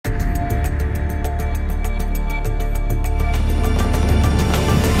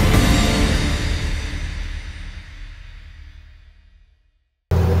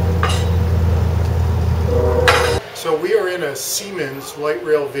a Siemens light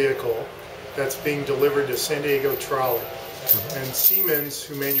rail vehicle that's being delivered to San Diego Trolley. And Siemens,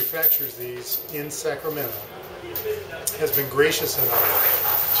 who manufactures these in Sacramento, has been gracious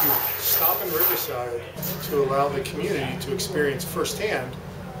enough to stop in Riverside to allow the community to experience firsthand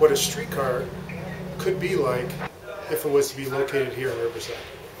what a streetcar could be like if it was to be located here in Riverside.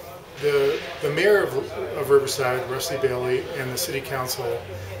 The mayor of Riverside, Rusty Bailey, and the city council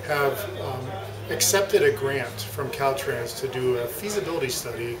have accepted a grant from Caltrans to do a feasibility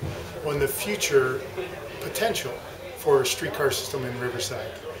study on the future potential for a streetcar system in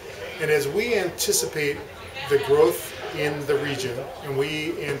Riverside. And as we anticipate the growth in the region and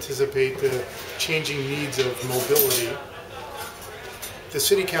we anticipate the changing needs of mobility, the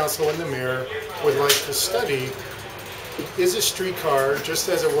city council and the mayor would like to study, is a streetcar, just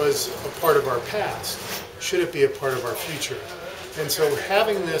as it was a part of our past, should it be a part of our future? And so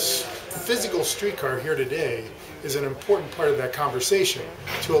having this physical streetcar here today is an important part of that conversation,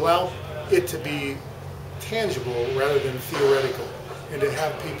 to allow it to be tangible rather than theoretical, and to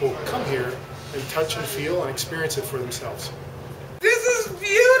have people come here and touch and feel and experience it for themselves. This is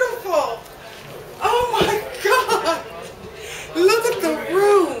beautiful! Oh my God! Look at the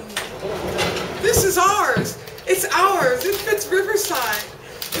room! This is ours! It's ours! It fits Riverside!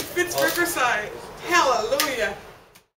 It fits Riverside! Hallelujah!